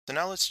So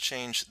now let's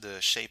change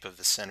the shape of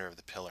the center of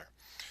the pillar.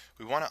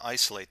 We want to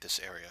isolate this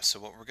area, so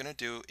what we're going to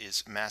do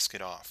is mask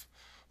it off.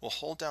 We'll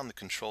hold down the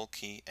Control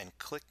key and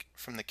click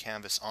from the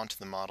canvas onto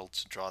the model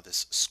to draw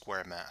this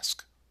square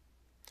mask.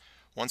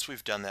 Once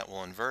we've done that,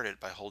 we'll invert it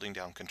by holding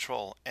down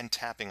Control and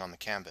tapping on the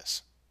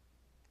canvas.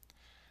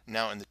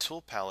 Now in the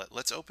Tool palette,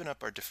 let's open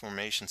up our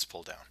Deformations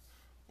pull down.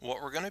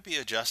 What we're going to be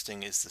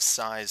adjusting is the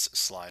size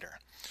slider.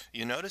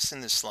 You notice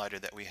in this slider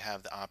that we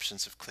have the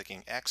options of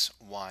clicking X,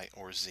 Y,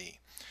 or Z.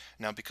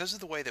 Now because of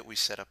the way that we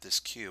set up this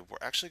cube, we're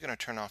actually going to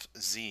turn off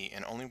Z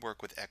and only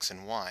work with X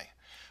and Y.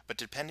 But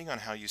depending on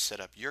how you set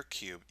up your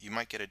cube, you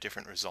might get a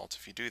different result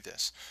if you do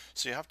this.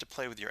 So you have to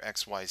play with your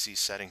X, Y, Z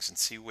settings and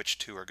see which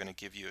two are going to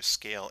give you a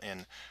scale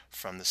in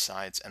from the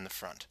sides and the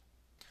front.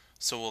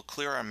 So we'll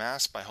clear our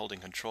mask by holding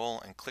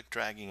Control and click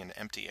dragging an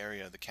empty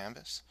area of the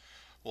canvas.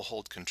 We'll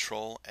hold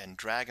Control and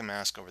drag a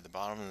mask over the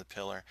bottom of the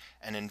pillar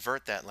and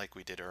invert that like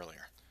we did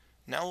earlier.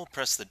 Now we'll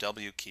press the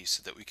W key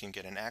so that we can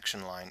get an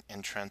action line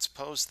and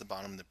transpose the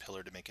bottom of the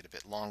pillar to make it a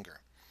bit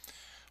longer.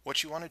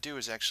 What you want to do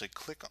is actually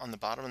click on the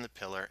bottom of the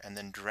pillar and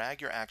then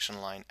drag your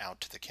action line out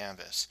to the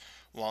canvas.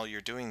 While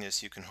you're doing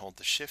this, you can hold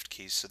the Shift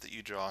key so that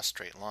you draw a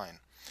straight line.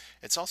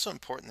 It's also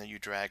important that you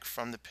drag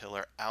from the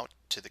pillar out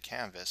to the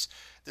canvas.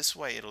 This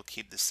way it'll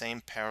keep the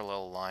same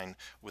parallel line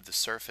with the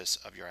surface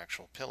of your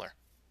actual pillar.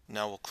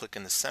 Now we'll click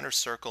in the center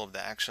circle of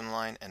the action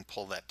line and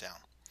pull that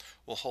down.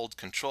 We'll hold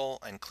Control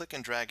and click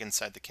and drag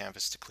inside the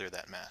canvas to clear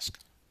that mask.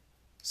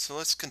 So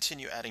let's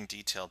continue adding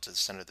detail to the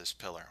center of this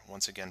pillar.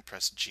 Once again,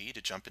 press G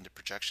to jump into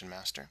Projection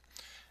Master.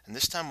 And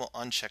this time we'll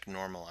uncheck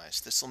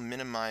Normalize. This will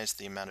minimize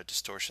the amount of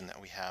distortion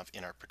that we have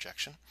in our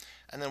projection.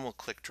 And then we'll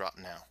click Drop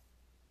Now.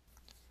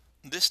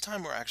 This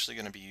time we're actually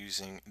going to be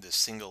using the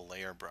single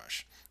layer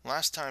brush.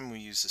 Last time we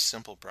used a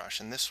simple brush,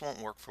 and this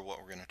won't work for what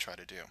we're going to try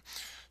to do.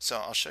 So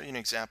I'll show you an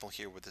example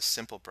here with a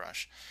simple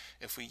brush.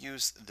 If we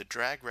use the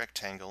drag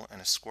rectangle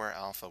and a square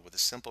alpha with a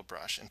simple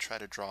brush and try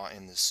to draw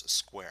in this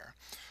square,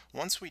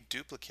 once we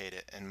duplicate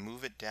it and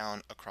move it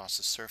down across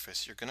the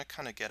surface, you're going to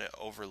kind of get an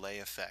overlay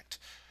effect.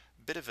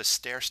 Bit of a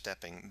stair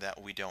stepping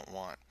that we don't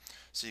want.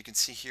 So you can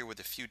see here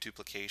with a few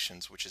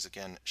duplications, which is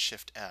again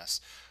Shift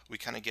S, we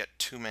kind of get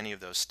too many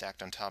of those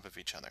stacked on top of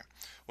each other.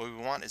 What we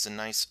want is a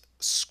nice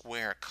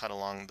square cut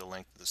along the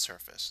length of the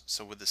surface.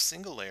 So with the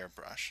single layer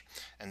brush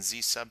and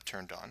Z sub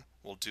turned on,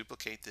 we'll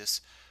duplicate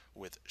this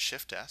with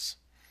Shift S,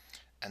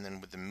 and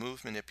then with the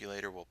move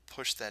manipulator we'll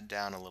push that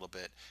down a little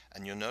bit,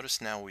 and you'll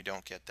notice now we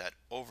don't get that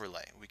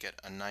overlay. We get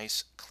a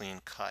nice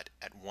clean cut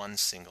at one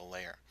single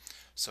layer.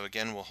 So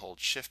again, we'll hold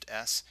Shift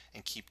S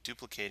and keep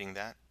duplicating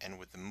that, and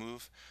with the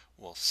move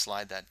we'll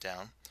slide that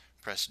down.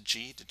 Press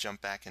G to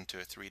jump back into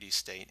a 3D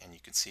state, and you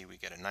can see we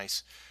get a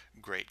nice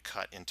great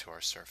cut into our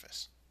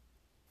surface.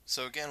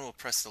 So again, we'll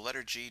press the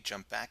letter G,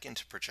 jump back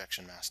into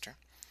Projection Master,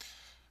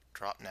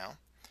 drop now,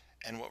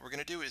 and what we're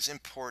going to do is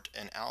import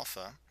an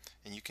alpha,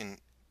 and you can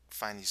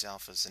find these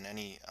alphas in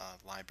any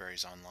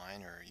libraries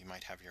online, or you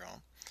might have your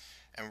own.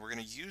 And we're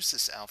going to use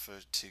this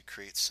alpha to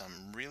create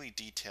some really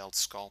detailed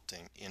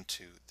sculpting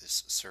into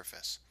this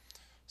surface.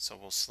 So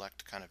we'll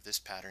select kind of this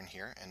pattern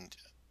here and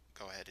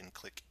go ahead and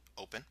click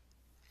Open.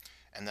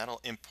 And that'll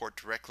import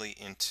directly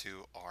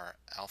into our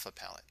alpha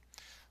palette.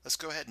 Let's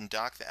go ahead and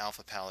dock the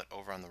alpha palette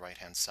over on the right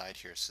hand side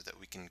here so that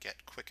we can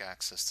get quick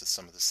access to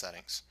some of the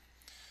settings.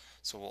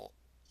 So we'll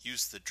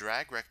use the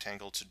drag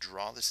rectangle to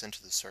draw this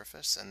into the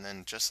surface, and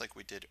then just like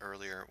we did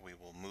earlier, we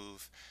will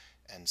move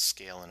and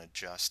scale and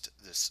adjust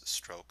this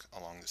stroke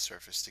along the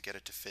surface to get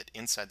it to fit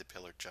inside the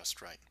pillar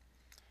just right.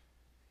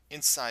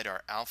 Inside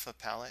our alpha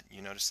palette,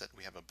 you notice that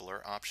we have a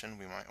blur option.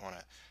 We might want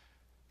to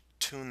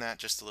tune that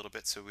just a little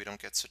bit so we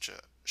don't get such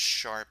a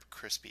sharp,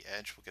 crispy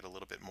edge. We'll get a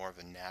little bit more of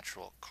a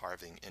natural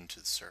carving into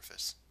the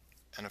surface.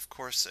 And of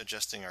course,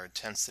 adjusting our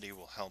intensity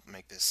will help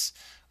make this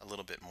a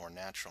little bit more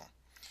natural.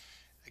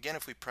 Again,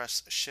 if we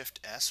press Shift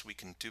S, we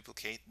can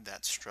duplicate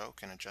that stroke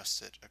and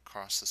adjust it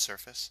across the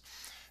surface.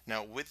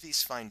 Now with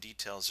these fine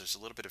details, there's a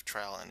little bit of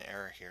trial and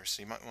error here,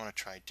 so you might want to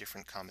try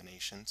different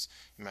combinations.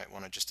 You might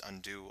want to just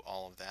undo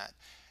all of that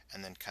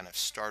and then kind of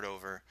start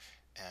over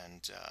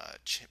and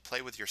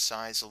play with your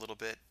size a little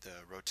bit,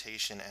 the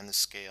rotation and the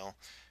scale,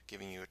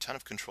 giving you a ton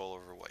of control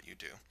over what you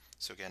do.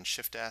 So again,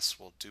 Shift S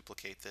will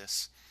duplicate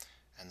this,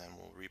 and then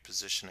we'll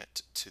reposition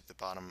it to the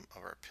bottom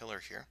of our pillar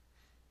here.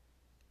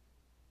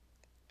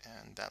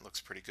 And that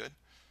looks pretty good.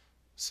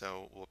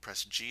 So we'll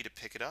press G to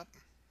pick it up,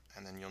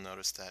 and then you'll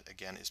notice that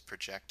again is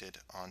projected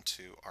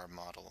onto our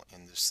model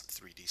in this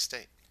 3D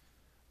state.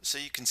 So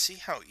you can see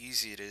how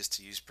easy it is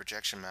to use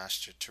Projection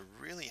Master to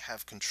really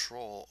have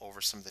control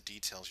over some of the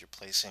details you're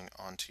placing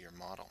onto your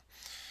model.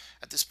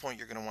 At this point,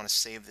 you're going to want to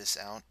save this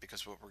out,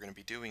 because what we're going to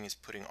be doing is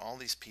putting all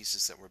these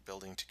pieces that we're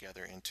building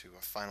together into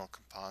a final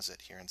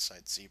composite here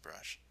inside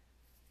ZBrush.